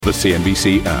The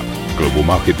CNBC app. Global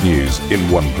market news in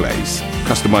one place.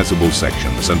 Customizable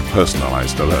sections and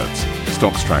personalized alerts.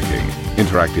 Stocks tracking,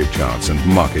 interactive charts and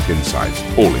market insights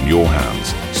all in your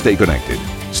hands. Stay connected.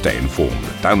 Stay informed.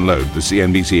 Download the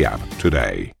CNBC app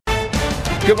today.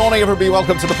 Good morning, everybody.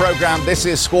 Welcome to the program. This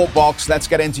is Squawk Box. Let's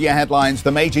get into your headlines.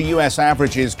 The major U.S.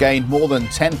 averages gained more than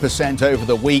 10% over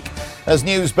the week. As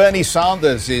news, Bernie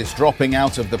Sanders is dropping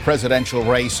out of the presidential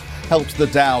race, helped the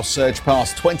Dow surge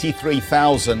past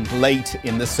 23,000 late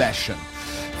in the session.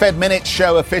 Fed minutes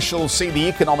show officials see the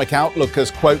economic outlook as,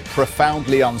 quote,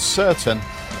 profoundly uncertain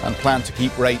and plan to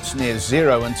keep rates near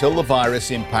zero until the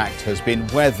virus impact has been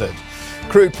weathered.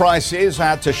 Crude prices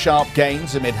add to sharp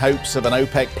gains amid hopes of an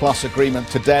OPEC Plus agreement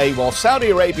today, while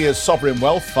Saudi Arabia's sovereign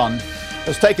wealth fund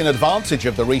has taken advantage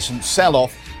of the recent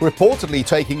sell-off, reportedly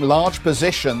taking large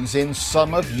positions in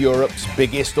some of Europe's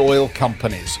biggest oil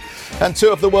companies. And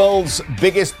two of the world's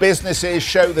biggest businesses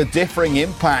show the differing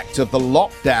impact of the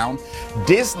lockdown.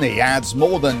 Disney adds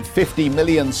more than 50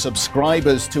 million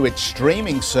subscribers to its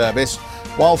streaming service,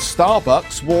 while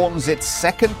Starbucks warns its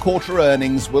second quarter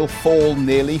earnings will fall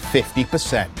nearly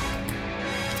 50%.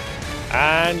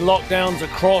 And lockdowns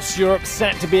across Europe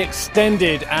set to be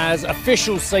extended as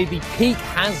officials say the peak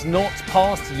has not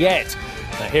passed yet.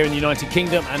 Now, here in the United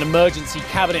Kingdom, an emergency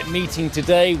cabinet meeting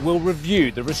today will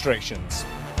review the restrictions.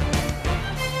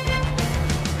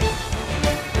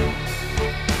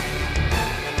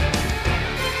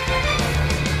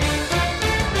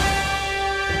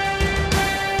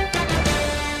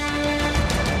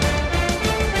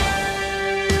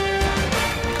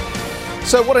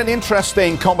 So what an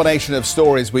interesting combination of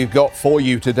stories we've got for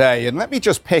you today. And let me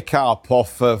just pick up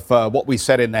off of what we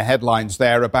said in the headlines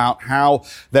there about how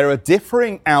there are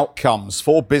differing outcomes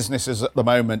for businesses at the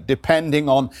moment, depending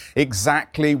on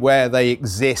exactly where they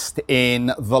exist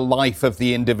in the life of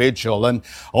the individual. And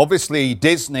obviously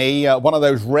Disney, one of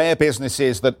those rare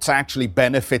businesses that's actually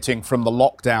benefiting from the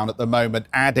lockdown at the moment,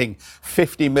 adding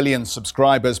 50 million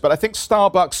subscribers. But I think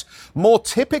Starbucks, more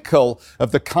typical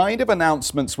of the kind of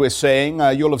announcements we're seeing.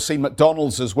 You'll have seen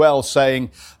McDonald's as well saying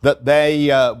that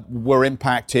they were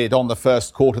impacted on the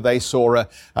first quarter. They saw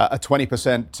a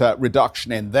 20%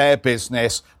 reduction in their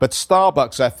business. But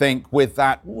Starbucks, I think, with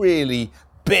that really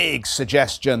big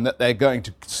suggestion that they're going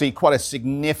to see quite a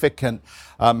significant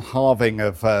halving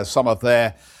of some of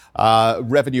their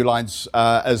revenue lines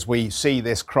as we see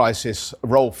this crisis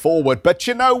roll forward. But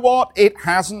you know what? It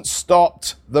hasn't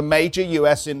stopped the major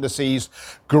US indices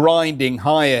grinding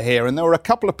higher here. And there were a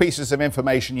couple of pieces of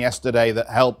information yesterday that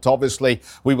helped. Obviously,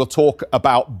 we will talk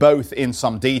about both in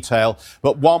some detail.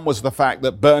 But one was the fact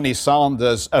that Bernie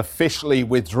Sanders officially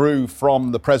withdrew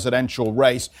from the presidential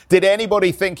race. Did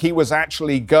anybody think he was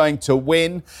actually going to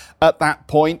win at that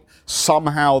point?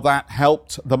 Somehow that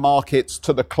helped the markets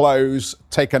to the close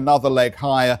take another leg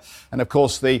higher. And of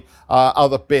course, the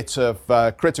other bit of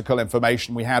critical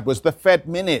information we had was the Fed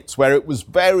minutes, where it was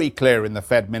very clear in the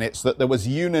Fed minutes that there was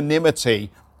unanimity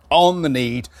on the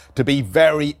need to be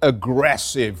very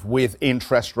aggressive with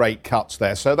interest rate cuts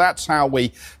there. So that's how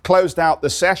we closed out the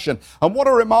session. And what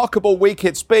a remarkable week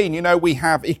it's been. You know, we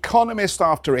have economist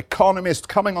after economist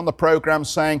coming on the program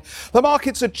saying the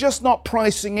markets are just not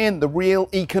pricing in the real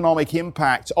economic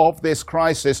impact of this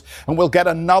crisis. And we'll get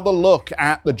another look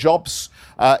at the jobs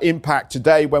impact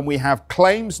today when we have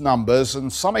claims numbers.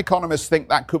 And some economists think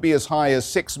that could be as high as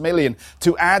 6 million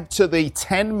to add to the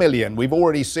 10 million we've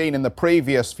already seen in the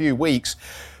previous few weeks.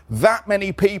 That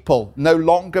many people no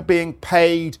longer being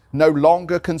paid, no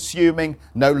longer consuming,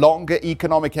 no longer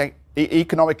economically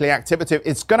active.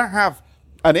 It's going to have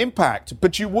an impact,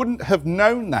 but you wouldn't have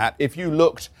known that if you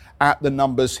looked at the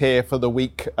numbers here for the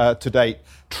week to date.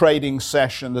 Trading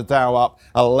session, the Dow up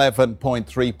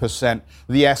 11.3%,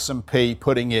 the S&P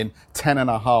putting in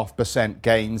 10.5%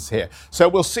 gains here. So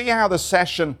we'll see how the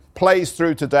session plays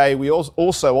through today. We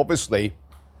also obviously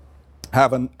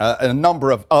have a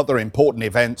number of other important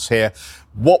events here.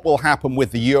 What will happen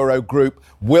with the Euro group?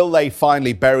 Will they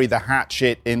finally bury the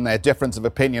hatchet in their difference of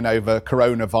opinion over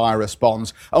coronavirus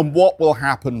bonds? And what will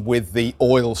happen with the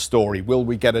oil story? Will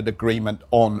we get an agreement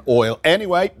on oil?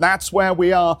 Anyway, that's where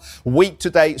we are week to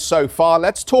date so far.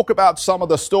 Let's talk about some of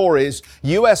the stories.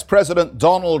 US President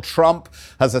Donald Trump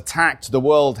has attacked the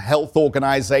World Health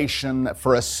Organization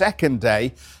for a second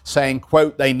day, saying,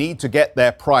 quote, they need to get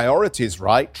their priorities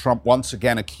right. Trump once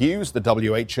again accused the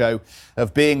WHO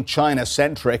of being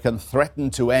China-centric and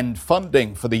threatened to end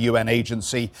funding for the UN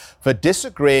agency for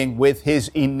disagreeing with his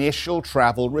initial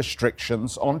travel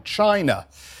restrictions on China.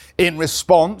 In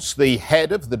response, the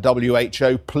head of the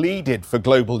WHO pleaded for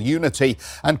global unity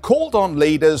and called on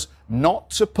leaders not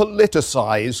to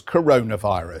politicize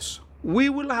coronavirus. we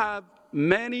will have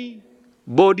many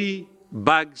body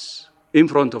bags in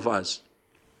front of us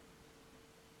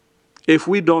if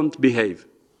we don't behave.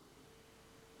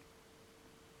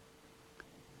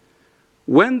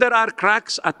 When there are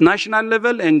cracks at national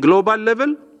level and global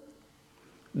level,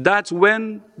 that's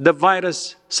when the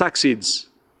virus succeeds.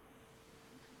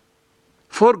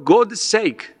 For God's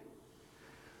sake,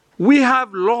 we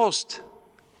have lost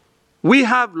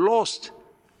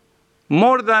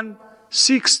more than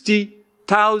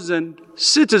 60,000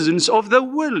 citizens of the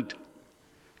world.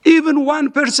 Even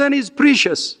 1% is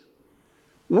precious,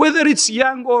 whether it's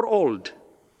young or old.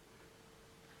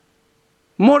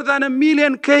 More than 1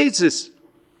 million cases.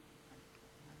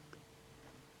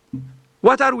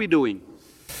 What are we doing?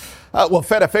 Well,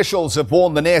 Fed officials have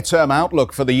warned the near-term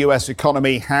outlook for the U.S.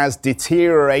 economy has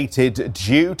deteriorated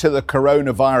due to the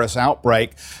coronavirus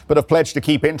outbreak, but have pledged to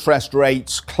keep interest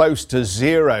rates close to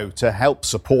zero to help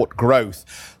support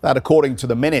growth. That, according to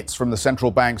the minutes from the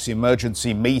central bank's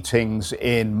emergency meetings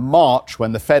in March,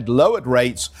 when the Fed lowered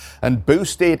rates and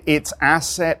boosted its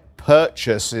asset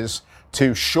purchases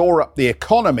to shore up the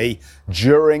economy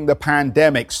during the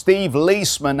pandemic. Steve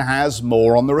Leisman has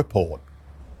more on the report.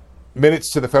 Minutes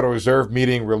to the Federal Reserve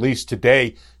meeting released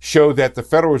today show that the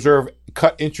Federal Reserve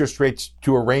cut interest rates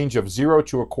to a range of 0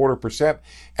 to 0.25%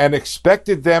 and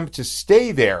expected them to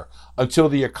stay there until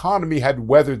the economy had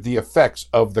weathered the effects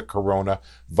of the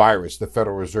coronavirus. The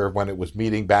Federal Reserve, when it was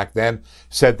meeting back then,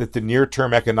 said that the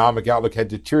near-term economic outlook had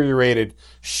deteriorated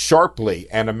sharply,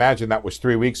 and imagine that was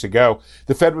 3 weeks ago.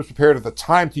 The Fed was prepared at the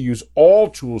time to use all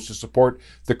tools to support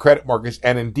the credit markets,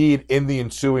 and indeed, in the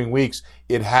ensuing weeks,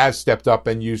 it has stepped up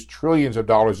and used trillions of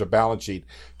dollars of balance sheet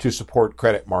to support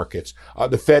credit markets.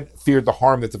 The Fed feared the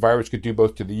harm that the virus could do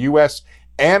both to the U.S.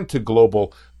 and to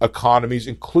global economies,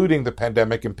 including the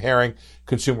pandemic impairing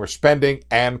consumer spending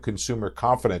and consumer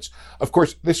confidence. Of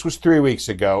course, this was 3 weeks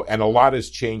ago, and a lot has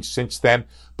changed since then,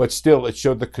 but still it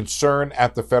showed the concern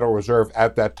at the Federal Reserve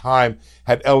at that time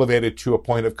had elevated to a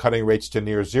point of cutting rates to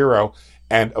near zero,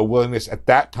 and a willingness at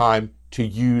that time to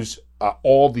use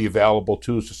all the available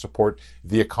tools to support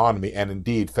the economy. And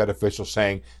indeed, Fed officials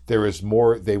saying there is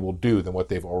more they will do than what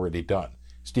they've already done.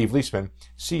 Steve Leisman,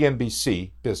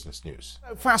 CNBC Business News.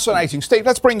 Fascinating. Steve,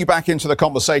 let's bring you back into the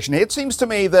conversation here. It seems to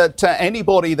me that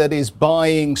anybody that is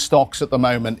buying stocks at the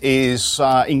moment is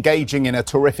engaging in a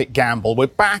terrific gamble. We're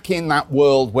back in that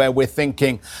world where we're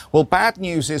thinking, well, bad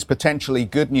news is potentially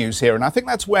good news here. And I think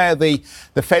that's where the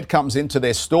Fed comes into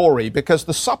this story, because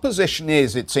the supposition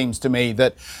is, it seems to me,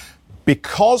 that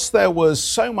because there was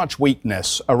so much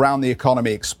weakness around the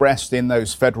economy expressed in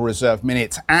those Federal Reserve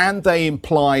minutes, and they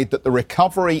implied that the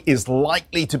recovery is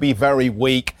likely to be very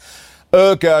weak,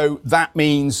 ergo, that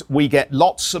means we get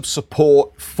lots of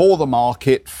support for the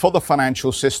market, for the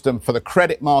financial system, for the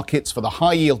credit markets, for the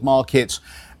high yield markets.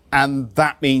 And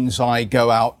that means I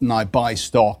go out and I buy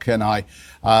stock and I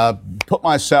put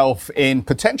myself in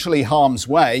potentially harm's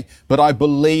way, but I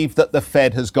believe that the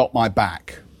Fed has got my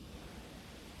back.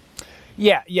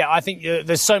 Yeah, I think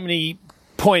there's so many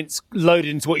points loaded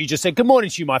into what you just said. Good morning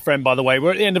to you, my friend, by the way.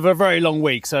 We're at the end of a very long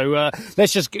week, so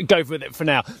let's just go with it for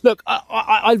now. Look,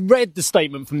 I read the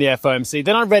statement from the FOMC,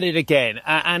 then I read it again,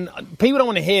 and people don't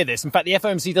want to hear this. In fact, the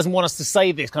FOMC doesn't want us to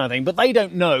say this kind of thing, but they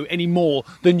don't know any more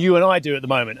than you and I do at the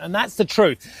moment, and that's the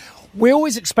truth. We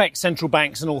always expect central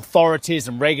banks and authorities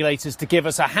and regulators to give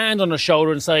us a hand on the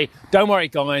shoulder and say, don't worry,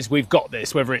 guys, we've got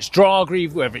this. Whether it's Draghi,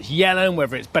 whether it's Yellen,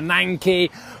 whether it's Bernanke,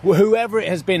 whoever it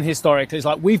has been historically, it's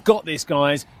like, we've got this,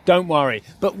 guys, don't worry.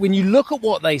 But when you look at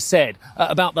what they said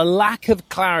about the lack of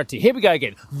clarity, here we go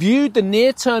again, viewed the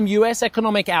near-term US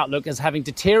economic outlook as having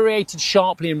deteriorated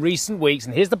sharply in recent weeks,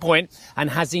 and here's the point, and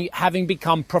having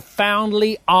become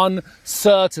profoundly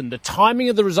uncertain. The timing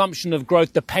of the resumption of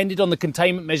growth depended on the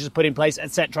containment measures put in place,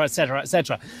 etc., etc.,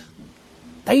 etc.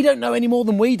 They don't know any more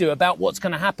than we do about what's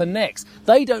going to happen next.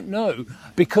 They don't know,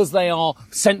 because they are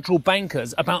central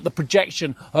bankers, about the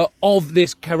projection of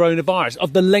this coronavirus,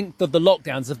 of the length of the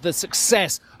lockdowns, of the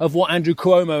success of what Andrew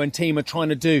Cuomo and team are trying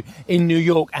to do in New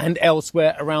York and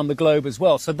elsewhere around the globe as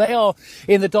well. So they are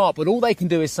in the dark, but all they can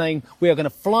do is saying, we are going to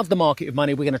flood the market with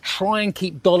money. We're going to try and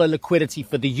keep dollar liquidity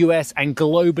for the US and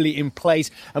globally in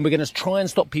place. And we're going to try and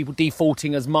stop people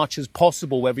defaulting as much as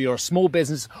possible, whether you're a small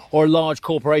business or a large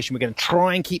corporation. We're going to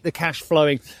try and keep the cash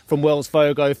flowing from Wells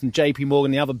Fargo, from JP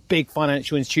Morgan, the other big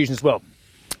financial institutions as well.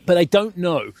 But they don't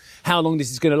know how long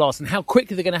this is going to last and how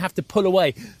quickly they're going to have to pull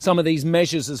away some of these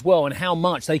measures as well, and how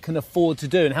much they can afford to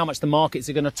do and how much the markets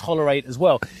are going to tolerate as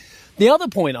well. The other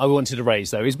point I wanted to raise,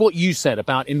 though, is what you said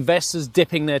about investors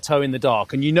dipping their toe in the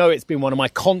dark. And you know it's been one of my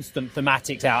constant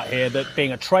thematics out here that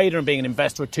being a trader and being an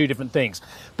investor are two different things.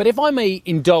 But if I may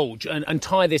indulge and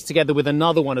tie this together with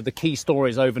another one of the key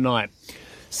stories overnight,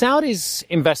 Saudi's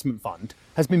investment fund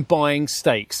has been buying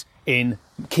stakes in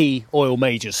key oil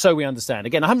majors, so we understand.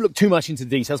 Again, I haven't looked too much into the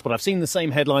details, but I've seen the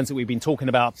same headlines that we've been talking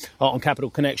about on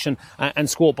Capital Connection and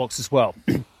Squawk as well.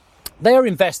 They are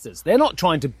investors. They're not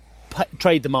trying to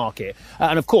trade the market.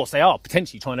 And of course, they are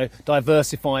potentially trying to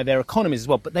diversify their economies as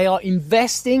well. But they are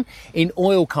investing in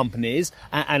oil companies.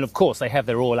 And of course, they have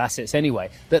their oil assets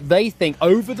anyway, that they think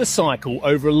over the cycle,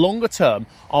 over a longer term,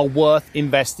 are worth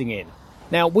investing in.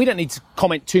 Now, we don't need to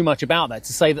comment too much about that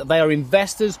to say that they are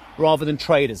investors rather than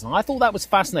traders. And I thought that was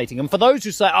fascinating. And for those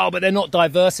who say, oh, but they're not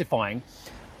diversifying,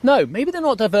 no, maybe they're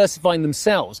not diversifying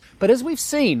themselves. But as we've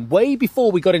seen way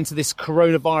before we got into this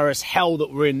coronavirus hell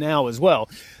that we're in now as well,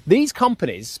 these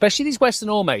companies, especially these Western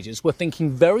oil majors, were thinking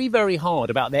very, very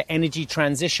hard about their energy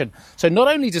transition. So not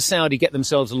only does Saudi get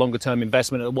themselves a longer term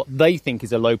investment at what they think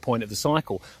is a low point of the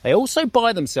cycle, they also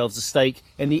buy themselves a stake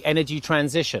in the energy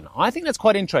transition. I think that's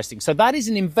quite interesting. So that is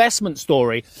an investment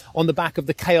story on the back of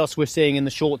the chaos we're seeing in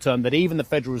the short term that even the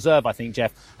Federal Reserve, I think,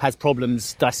 Jeff, has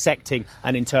problems dissecting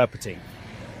and interpreting.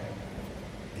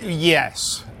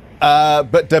 Yes,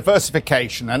 but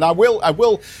diversification, and I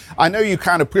know you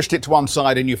kind of pushed it to one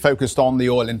side and you focused on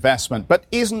the oil investment, but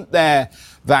isn't there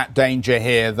that danger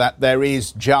here that there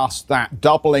is just that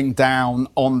doubling down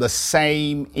on the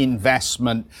same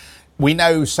investment? We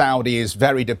know Saudi is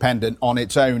very dependent on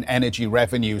its own energy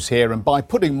revenues here, and by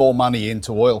putting more money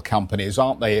into oil companies,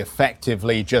 aren't they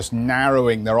effectively just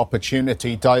narrowing their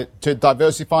opportunity to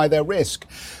diversify their risk?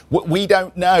 We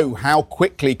don't know how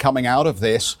quickly coming out of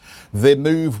this the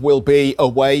move will be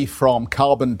away from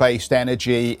carbon-based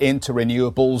energy into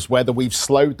renewables, whether we've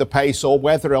slowed the pace or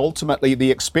whether ultimately the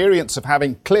experience of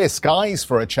having clear skies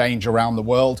for a change around the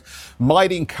world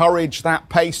might encourage that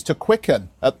pace to quicken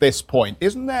at this point.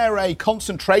 Isn't there a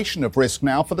concentration of risk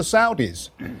now for the Saudis?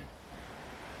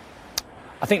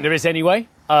 I think there is anyway.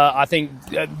 I think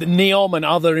the NEOM and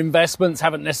other investments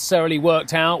haven't necessarily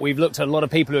worked out. We've looked at a lot of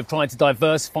people who have tried to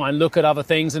diversify and look at other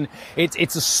things, and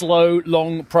it's a slow,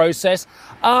 long process.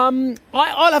 I'll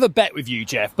have a bet with you,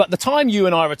 Jeff, but the time you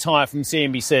and I retire from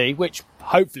CNBC, which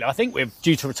hopefully I think we're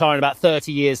due to retire in about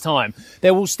 30 years' time,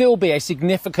 there will still be a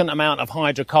significant amount of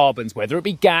hydrocarbons, whether it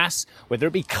be gas, whether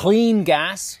it be clean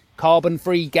gas,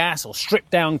 carbon-free gas or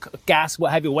stripped-down gas,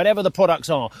 what have you, whatever the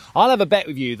products are. I'll have a bet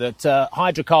with you that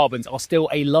hydrocarbons are still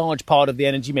a large part of the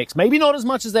energy mix. Maybe not as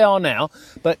much as they are now,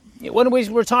 but when we're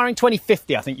retiring,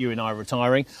 2050, I think you and I are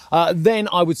retiring, then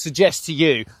I would suggest to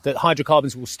you that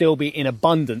hydrocarbons will still be in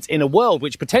abundance in a world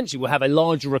which potentially will have a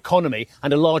larger economy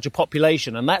and a larger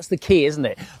population. And that's the key, isn't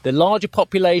it? The larger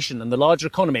population and the larger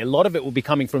economy, a lot of it will be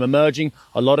coming from emerging.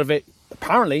 A lot of it,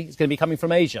 apparently, is going to be coming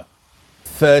from Asia.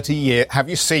 30 years. Have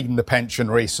you seen the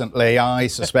pension recently? I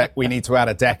suspect we need to add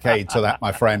a decade to that,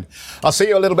 my friend. I'll see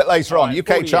you a little bit later on.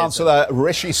 UK Chancellor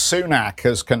Rishi Sunak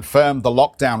has confirmed the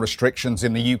lockdown restrictions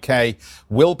in the UK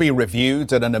will be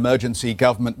reviewed at an emergency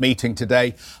government meeting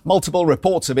today. Multiple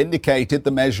reports have indicated the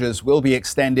measures will be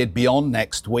extended beyond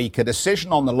next week. A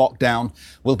decision on the lockdown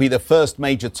will be the first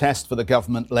major test for the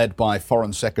government led by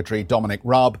Foreign Secretary Dominic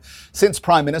Raab since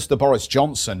Prime Minister Boris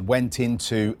Johnson went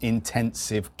into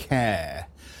intensive care.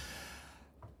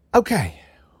 OK,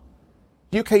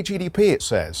 UK GDP, it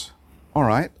says. All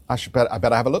right, I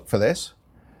better have a look for this.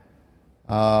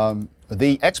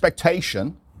 The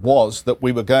expectation was that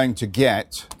we were going to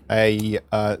get a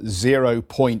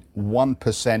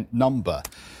 0.1% number.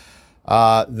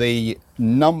 The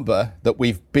number that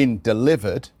we've been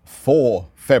delivered for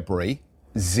February,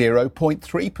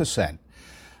 0.3%.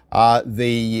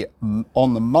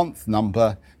 On the month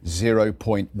number,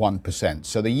 0.1%.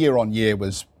 So the year on year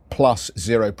was plus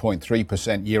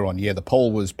 0.3% year on year. The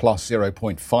poll was plus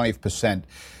 0.5%.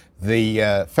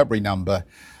 The February number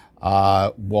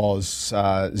was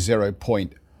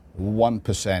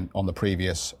 0.1% on the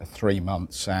previous 3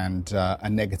 months and a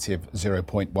negative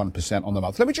 0.1% on the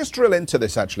month. Let me just drill into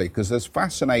this, actually, because there's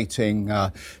fascinating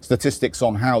statistics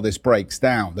on how this breaks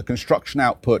down. The construction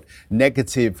output,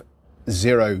 negative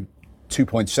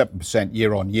 2.7%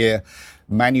 year on year.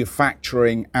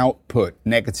 Manufacturing output,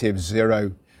 negative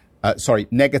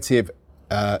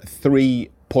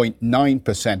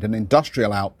 3.9%, and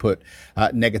industrial output,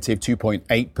 negative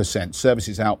 2.8%.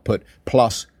 Services output,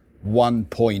 plus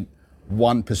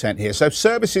 1.1% here. So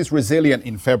services resilient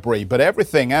in February, but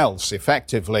everything else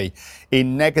effectively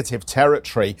in negative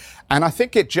territory. And I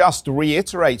think it just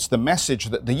reiterates the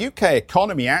message that the UK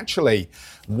economy actually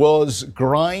was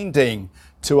grinding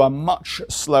to a much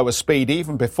slower speed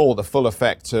even before the full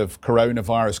effect of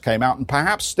coronavirus came out. And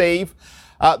perhaps, Steve,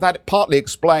 that partly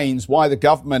explains why the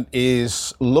government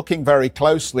is looking very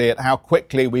closely at how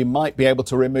quickly we might be able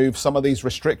to remove some of these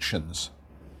restrictions.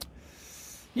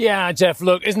 Yeah, Jeff,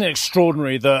 look, isn't it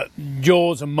extraordinary that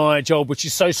yours and my job, which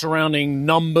is so surrounding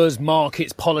numbers,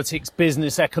 markets, politics,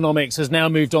 business, economics, has now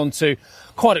moved on to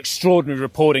quite extraordinary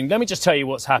reporting. Let me just tell you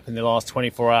what's happened in the last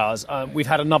 24 hours. We've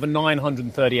had another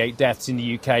 938 deaths in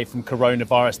the UK from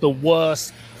coronavirus, the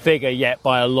worst figure yet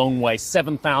by a long way,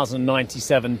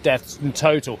 7,097 deaths in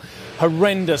total.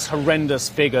 Horrendous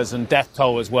figures and death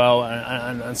toll as well,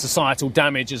 and societal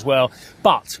damage as well.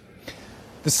 But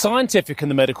the scientific and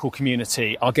the medical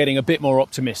community are getting a bit more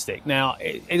optimistic. Now,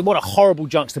 what a horrible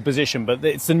juxtaposition, but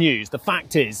it's the news. The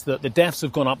fact is that the deaths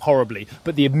have gone up horribly,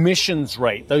 but the admissions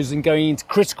rate, those going into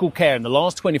critical care in the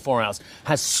last 24 hours,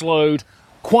 has slowed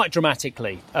quite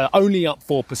dramatically, only up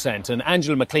 4%. And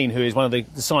Angela McLean, who is one of the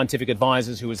scientific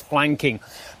advisors who was flanking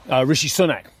Rishi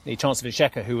Sunak, the Chancellor of the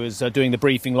Exchequer, who was doing the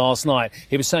briefing last night,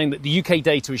 he was saying that the UK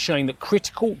data is showing that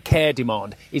critical care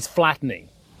demand is flattening.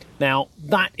 Now,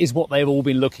 that is what they've all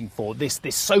been looking for, this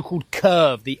so-called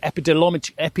curve, the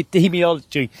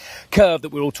epidemiology curve that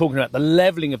we're all talking about, the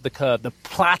levelling of the curve, the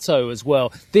plateau as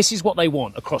well. This is what they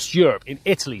want across Europe, in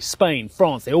Italy, Spain,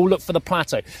 France. They all look for the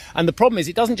plateau. And the problem is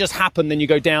it doesn't just happen, then you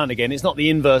go down again. It's not the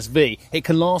inverse V. It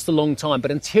can last a long time. But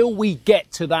until we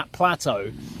get to that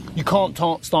plateau, you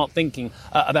can't start thinking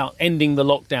about ending the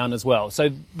lockdown as well. So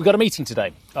we've got a meeting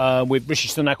today with Rishi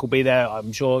Sunak will be there,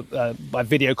 I'm sure, by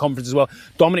video conference as well.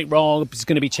 Dominic Raab is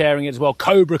going to be chairing it as well.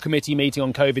 Cobra committee meeting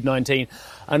on COVID-19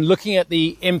 and looking at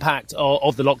the impact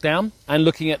of the lockdown and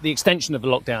looking at the extension of the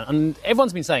lockdown. And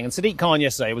everyone's been saying, and Sadiq Khan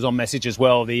yesterday was on message as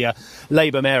well, the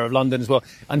Labour mayor of London as well,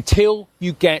 until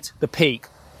you get the peak,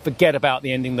 forget about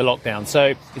the ending the lockdown.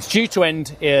 So it's due to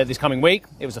end this coming week.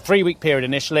 It was a 3-week period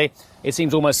initially. It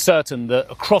seems almost certain that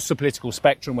across the political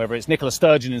spectrum, whether it's Nicola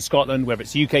Sturgeon in Scotland, whether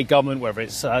it's the UK government, whether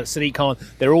it's Sadiq Khan,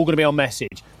 they're all going to be on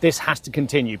message. This has to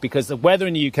continue because the weather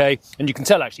in the UK, and you can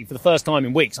tell actually for the first time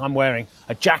in weeks, I'm wearing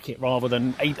a jacket rather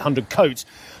than 800 coats.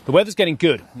 The weather's getting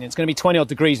good. It's going to be 20 odd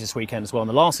degrees this weekend as well. And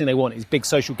the last thing they want is big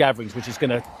social gatherings, which is going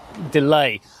to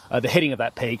delay the hitting of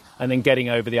that peak and then getting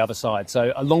over the other side.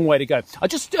 So a long way to go. I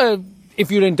just if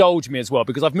you'd indulge me as well,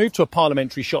 because I've moved to a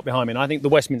parliamentary shot behind me, and I think the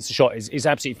Westminster shot is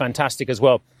absolutely fantastic as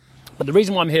well. But the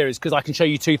reason why I'm here is because I can show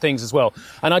you two things as well.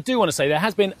 And I do want to say there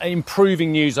has been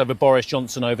improving news over Boris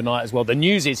Johnson overnight as well. The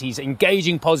news is he's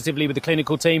engaging positively with the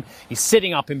clinical team. He's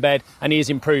sitting up in bed and he is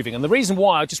improving. And the reason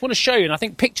why I just want to show you, and I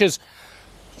think pictures,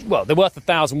 well, they're worth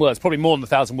 1,000 words, probably more than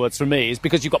 1,000 words from me, is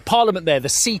because you've got Parliament there, the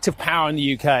seat of power in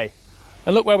the UK.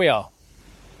 And look where we are.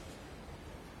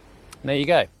 And there you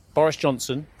go. Boris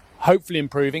Johnson, hopefully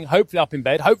improving, hopefully up in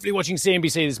bed, hopefully watching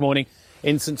CNBC this morning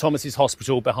in St Thomas's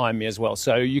Hospital behind me as well.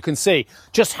 So you can see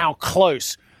just how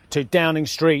close to Downing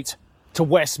Street, to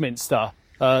Westminster,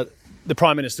 the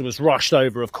Prime Minister was rushed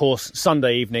over, of course,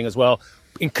 Sunday evening as well,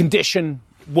 in condition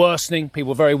worsening. People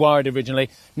were very worried originally.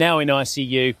 Now in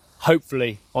ICU,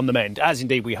 hopefully on the mend, as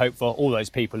indeed we hope for all those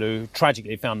people who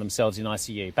tragically found themselves in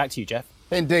ICU. Back to you, Jeff.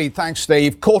 Indeed. Thanks,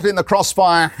 Steve. Caught in the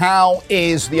crossfire, how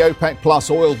is the OPEC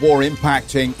Plus oil war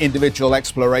impacting individual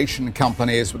exploration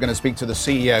companies? We're going to speak to the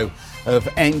CEO of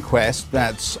Enquest.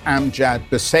 That's Amjad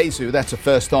Basezu. That's a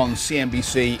first on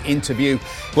CNBC interview.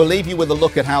 We'll leave you with a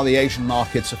look at how the Asian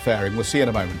markets are faring. We'll see you in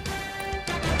a moment.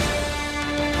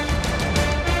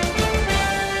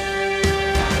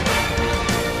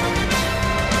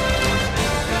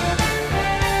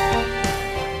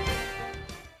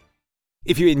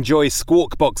 If you enjoy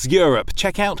Squawk Box Europe,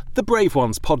 check out the Brave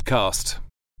Ones podcast.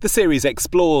 The series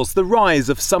explores the rise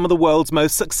of some of the world's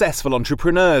most successful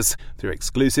entrepreneurs. Through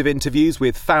exclusive interviews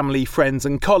with family, friends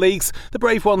and colleagues, the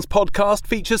Brave Ones podcast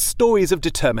features stories of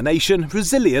determination,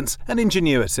 resilience and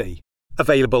ingenuity.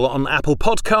 Available on Apple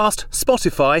Podcast,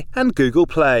 Spotify and Google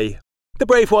Play. The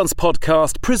Brave Ones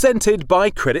podcast presented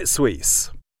by Credit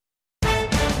Suisse.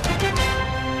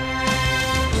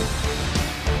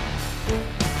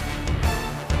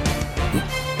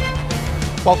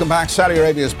 Welcome back. Saudi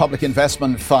Arabia's Public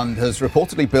Investment Fund has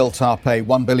reportedly built up a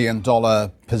 $1 billion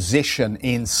position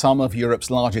in some of Europe's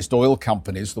largest oil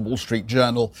companies. The Wall Street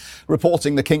Journal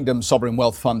reporting the Kingdom's Sovereign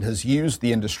Wealth Fund has used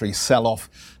the industry sell-off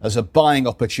as a buying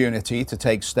opportunity to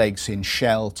take stakes in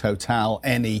Shell, Total,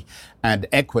 Eni and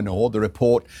Equinor. The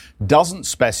report doesn't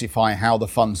specify how the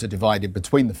funds are divided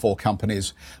between the four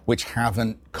companies, which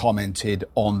haven't commented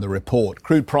on the report.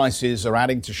 Crude prices are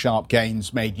adding to sharp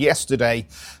gains made yesterday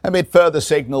amid further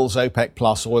signals OPEC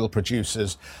Plus oil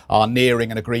producers are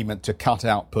nearing an agreement to cut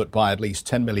output by at least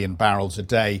 10 10 million barrels a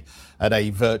day at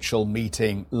a virtual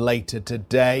meeting later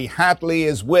today. Hadley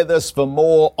is with us for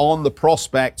more on the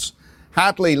prospects.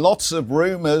 Hadley, lots of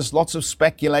rumours, lots of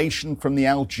speculation from the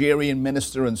Algerian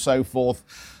minister and so forth.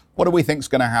 What do we think is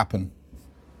going to happen?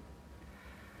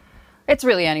 It's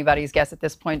really anybody's guess at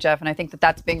this point, Jeff, and I think that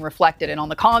that's being reflected in on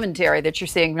the commentary that you're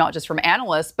seeing, not just from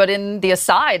analysts, but in the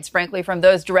asides, frankly, from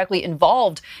those directly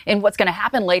involved in what's going to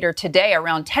happen later today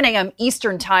around 10 a.m.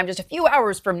 Eastern time, just a few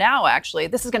hours from now, actually.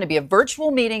 This is going to be a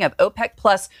virtual meeting of OPEC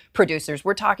Plus producers.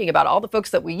 We're talking about all the folks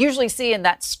that we usually see in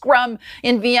that scrum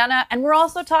in Vienna, and we're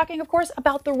also talking, of course,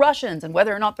 about the Russians, and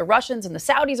whether or not the Russians and the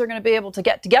Saudis are going to be able to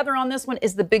get together on this one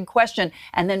is the big question.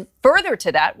 And then further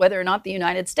to that, whether or not the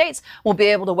United States will be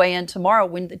able to weigh in tomorrow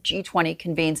when the G20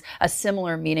 convenes a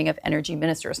similar meeting of energy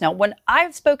ministers. Now, when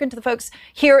I've spoken to the folks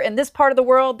here in this part of the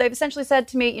world, they've essentially said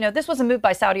to me, this was a move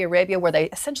by Saudi Arabia where they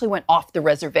essentially went off the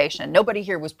reservation. Nobody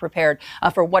here was prepared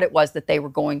for what it was that they were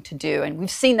going to do. And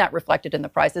we've seen that reflected in the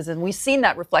prices. And we've seen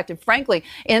that reflected, frankly,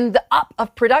 in the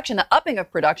upping of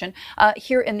production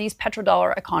here in these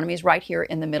petrodollar economies right here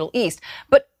in the Middle East.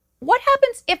 But what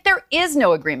happens if there is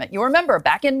no agreement? You remember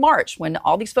back in March when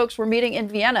all these folks were meeting in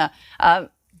Vienna,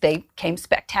 they came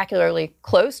spectacularly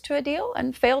close to a deal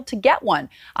and failed to get one.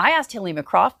 I asked Helima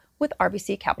Croft with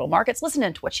RBC Capital Markets. Listen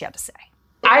in to what she had to say.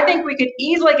 I think we could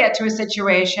easily get to a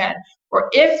situation where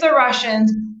if the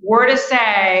Russians were to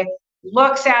say,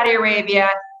 look, Saudi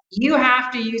Arabia, you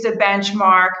have to use a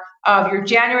benchmark of your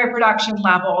January production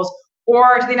levels,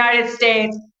 or to the United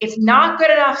States, it's not good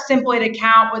enough simply to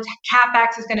count what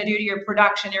CapEx is going to do to your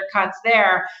production, your cuts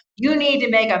there. You need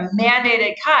to make a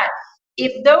mandated cut.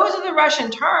 If those are the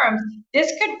Russian terms,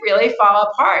 this could really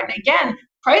fall apart. And again,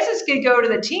 prices could go to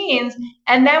the teens,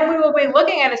 and then we will be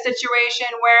looking at a situation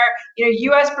where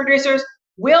U.S. producers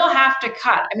will have to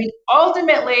cut. I mean,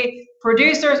 ultimately,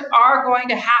 producers are going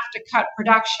to have to cut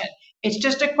production. It's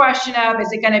just a question of,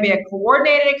 is it going to be a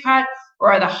coordinated cut,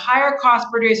 or are the higher cost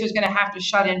producers going to have to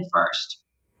shut in first?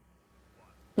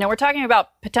 Now, we're talking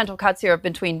about potential cuts here of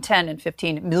between 10 and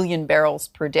 15 million barrels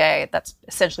per day. That's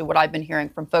essentially what I've been hearing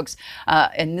from folks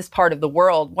in this part of the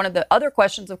world. One of the other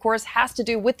questions, of course, has to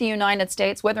do with the United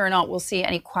States, whether or not we'll see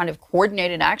any kind of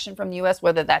coordinated action from the U.S.,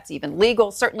 whether that's even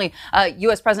legal. Certainly,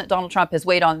 U.S. President Donald Trump has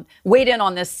weighed in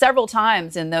on this several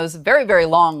times in those very, very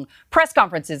long press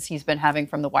conferences he's been having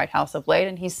from the White House of late.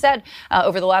 And he said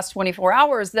over the last 24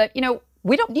 hours that,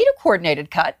 we don't need a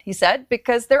coordinated cut, he said,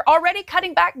 because they're already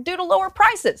cutting back due to lower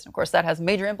prices. And of course, that has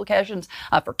major implications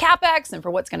for CapEx and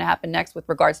for what's going to happen next with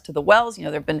regards to the wells.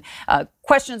 There have been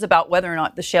questions about whether or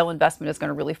not the shale investment is going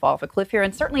to really fall off a cliff here.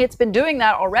 And certainly it's been doing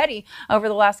that already over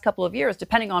the last couple of years,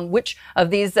 depending on which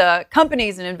of these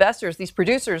companies and investors, these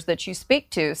producers that you speak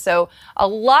to. So a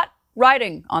lot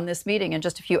riding on this meeting in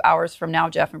just a few hours from now,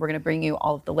 Jeff, and we're going to bring you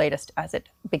all of the latest as it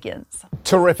begins.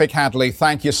 Terrific, Hadley.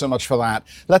 Thank you so mumuch for that.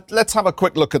 Let's have a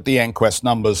quick look at the EnQuest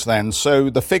numbers then. So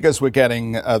the figures we're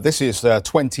getting, this is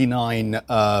 29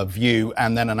 view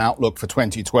and then an outlook for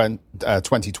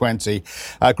 2020.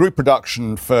 Group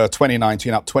production for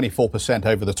 2019 up 24%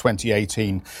 over the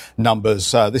 2018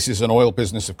 numbers. This is an oil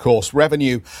business, of course.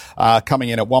 Revenue coming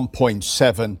in at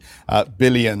 $1.7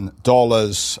 billion.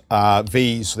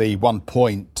 V's the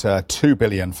 $1.2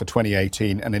 billion for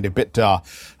 2018 and an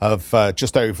EBITDA of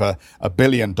just over $1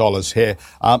 billion here.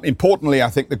 Importantly, I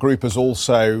think the group has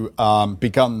also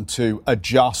begun to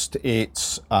adjust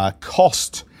its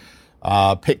cost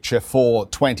picture for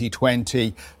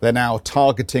 2020. They're now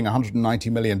targeting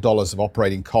 $190 million of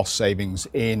operating cost savings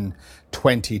in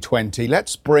 2020.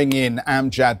 Let's bring in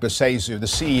Amjad Bousezu, the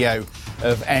CEO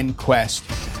of EnQuest.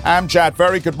 Amjad,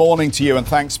 very good morning to you and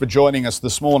thanks for joining us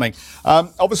this morning.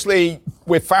 Obviously,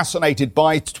 we're fascinated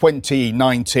by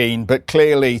 2019, but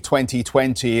clearly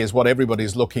 2020 is what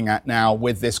everybody's looking at now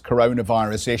with this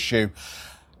coronavirus issue.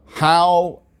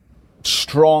 How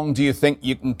strong do you think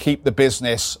you can keep the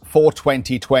business for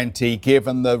 2020,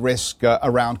 given the risk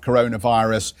around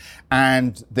coronavirus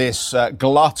and this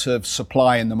glut of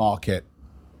supply in the market?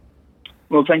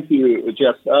 Well, thank you,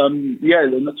 Jeff.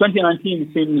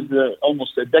 2019 seems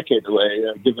almost a decade away,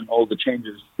 given all the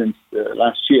changes since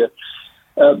last year.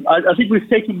 I think we've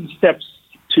taken steps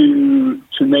to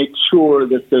make sure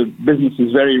that the business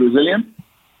is very resilient.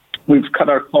 We've cut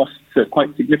our costs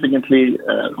quite significantly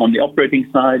on the operating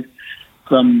side,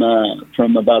 from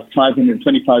about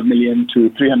 $525 million to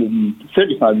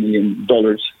 $335 million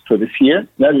for this year.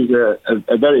 That is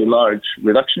a very large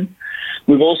reduction.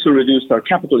 We've also reduced our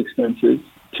capital expenses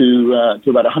to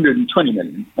about $120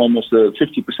 million, almost a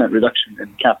 50% reduction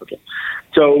in capital.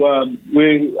 So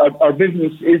our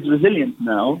business is resilient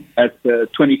now at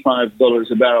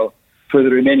 $25 a barrel for the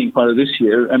remaining part of this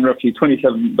year and roughly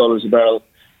 $27 a barrel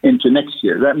into next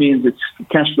year. That means it's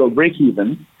cash flow break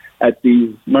even at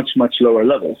these much, much lower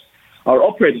levels. Our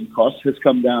operating cost has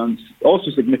come down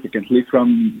also significantly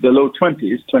from the low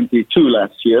 20s, 22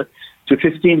 last year, to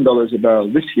 $15 a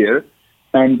barrel this year,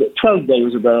 and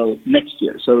 $12 a barrel next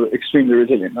year. So extremely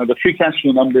resilient. Now, the free cash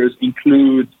flow numbers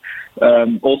include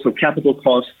also capital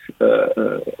costs,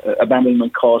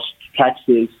 abandonment costs,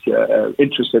 taxes,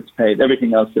 interest that's paid,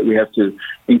 everything else that we have to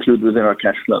include within our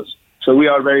cash flows. So we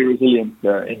are very resilient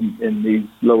in these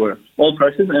lower oil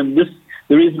prices. And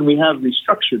the reason we have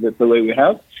restructured it the way we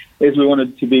have is we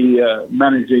wanted to be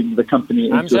managing the company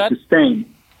into a sustained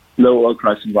low oil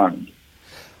price environment.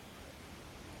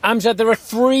 Amjad, there are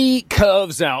three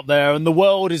curves out there, and the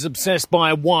world is obsessed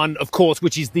by one, of course,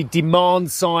 which is the demand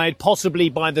side, possibly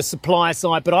by the supply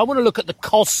side. But I want to look at the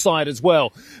cost side as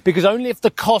well, because only if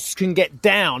the costs can get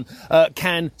down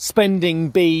can spending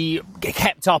be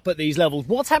kept up at these levels.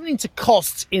 What's happening to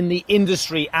costs in the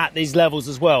industry at these levels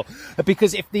as well?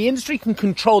 Because if the industry can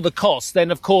control the costs, then,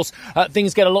 of course,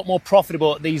 things get a lot more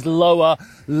profitable at these lower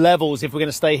levels if we're going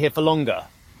to stay here for longer.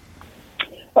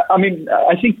 I mean,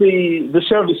 I think the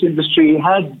service industry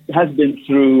has been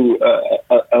through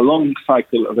a long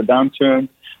cycle of a downturn.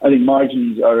 I think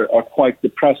margins are quite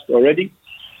depressed already.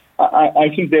 I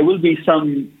think there will be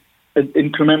some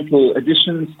incremental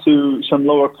additions to some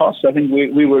lower costs. I think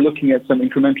we were looking at some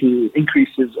incremental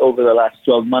increases over the last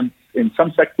 12 months in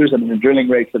some sectors. I mean, the drilling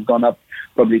rates have gone up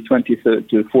probably 20 to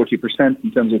 40%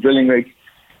 in terms of drilling rates.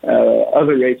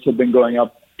 Other rates have been going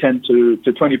up 10 to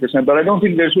 20%, but I don't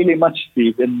think there's really much,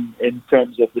 Steve, in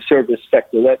terms of the service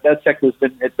sector. That sector has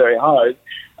been hit very hard,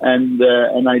 and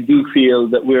I do feel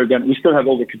that we still have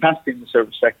overcapacity in the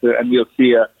service sector, and we'll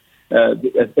see a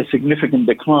significant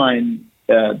decline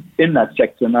in that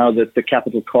sector now that the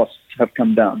capital costs have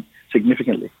come down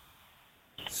significantly.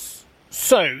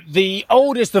 So, the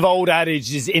oldest of old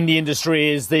adages in the industry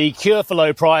is the cure for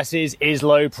low prices is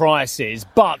low prices.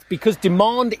 But because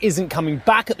demand isn't coming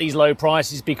back at these low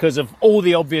prices because of all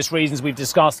the obvious reasons we've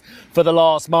discussed for the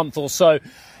last month or so,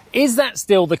 is that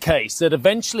still the case, that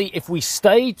eventually if we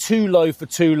stay too low for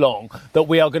too long, that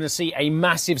we are going to see a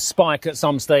massive spike at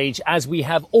some stage, as we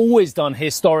have always done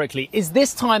historically? Is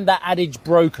this time that adage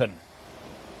broken?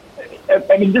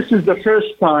 I mean, this is the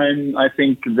first time, I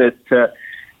think, that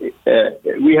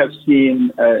we have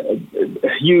seen a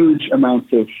huge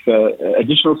amount of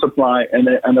additional supply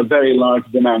and a very large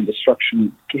demand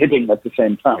destruction hitting at the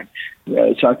same time.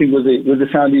 So I think with the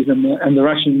Saudis and the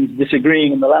Russians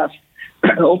disagreeing in the last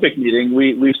OPEC meeting,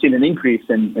 we've seen an increase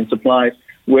in supply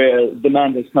where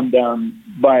demand has come down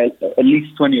by at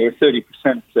least 20 or 30%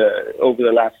 over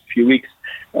the last few weeks,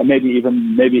 maybe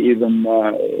even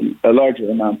a larger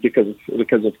amount because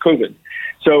of COVID.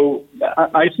 So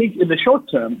I think in the short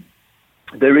term,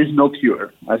 there is no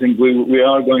cure. I think we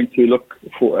are going to look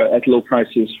at low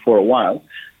prices for a while.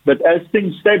 But as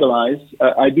things stabilize,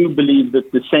 I do believe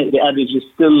that the adage is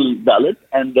still valid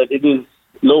and that it is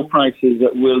low prices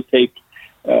that will take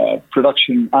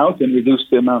production out and reduce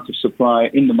the amount of supply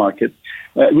in the market.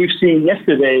 We've seen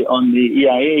yesterday on the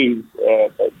EIA's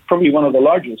probably one of the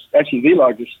largest, actually the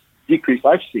largest decrease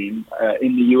I've seen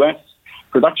in the U.S.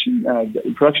 production.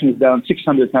 Production is down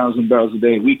 600,000 barrels a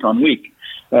day, week on week.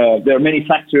 There are many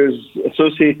factors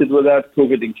associated with that,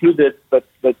 COVID included, but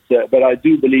I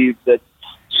do believe that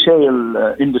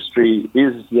shale industry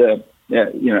is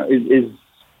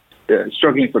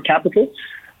struggling for capital,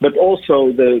 but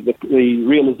also the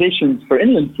realizations for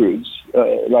inland crudes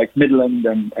like Midland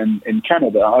and in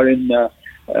Canada are in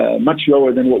much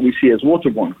lower than what we see as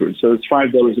waterborne crude. So it's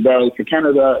 $5 a barrel for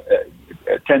Canada,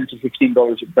 $10 to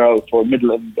 $15 a barrel for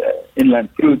Midland inland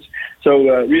crudes. So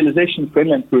realizations for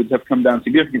inland crudes have come down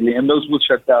significantly, and those will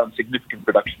shut down significant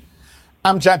production.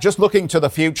 Amjad, just looking to the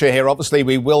future here, obviously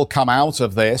we will come out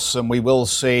of this and we will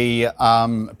see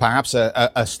perhaps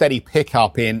a steady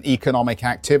pickup in economic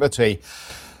activity.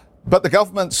 But the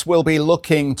governments will be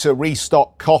looking to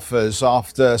restock coffers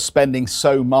after spending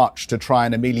so much to try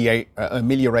and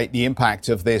ameliorate the impact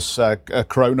of this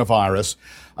coronavirus.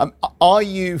 Are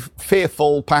you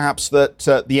fearful perhaps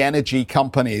that the energy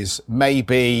companies may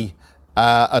be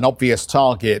an obvious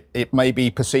target? It may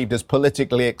be perceived as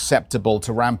politically acceptable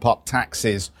to ramp up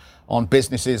taxes on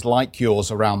businesses like yours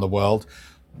around the world.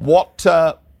 What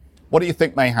do you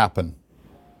think may happen?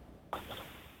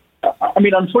 I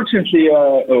mean, unfortunately,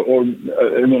 our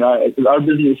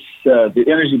business, the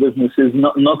energy business, is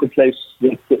not a place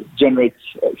that generates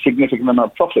a significant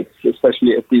amount of profits,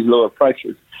 especially at these lower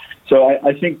prices. So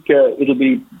I think it'll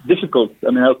be difficult.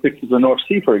 I mean, I'll pick the North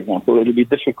Sea, for example. It'll be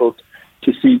difficult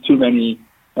to see too many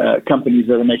companies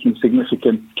that are making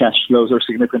significant cash flows or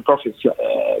significant profits,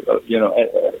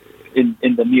 in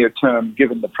the near term,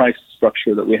 given the price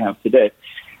structure that we have today.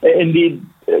 Indeed,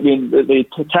 I mean, the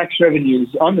tax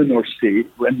revenues on the North Sea,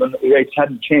 when the rates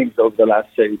hadn't changed over the last,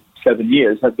 say, 7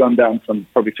 years, had gone down from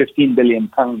probably £15 billion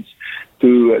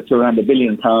to around £1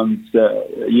 billion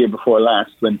a year before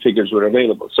last, when figures were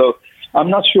available. So I'm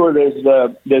not sure there's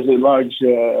a large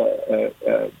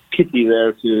kitty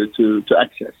there to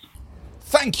access.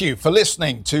 Thank you for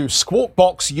listening to Squawk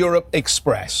Box Europe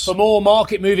Express. For more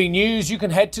market-moving news, you can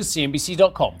head to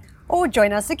cnbc.com. Or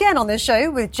join us again on the show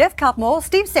with Jeff Cutmore,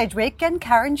 Steve Sedgwick and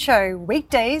Karen Cho,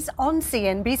 weekdays on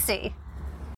CNBC.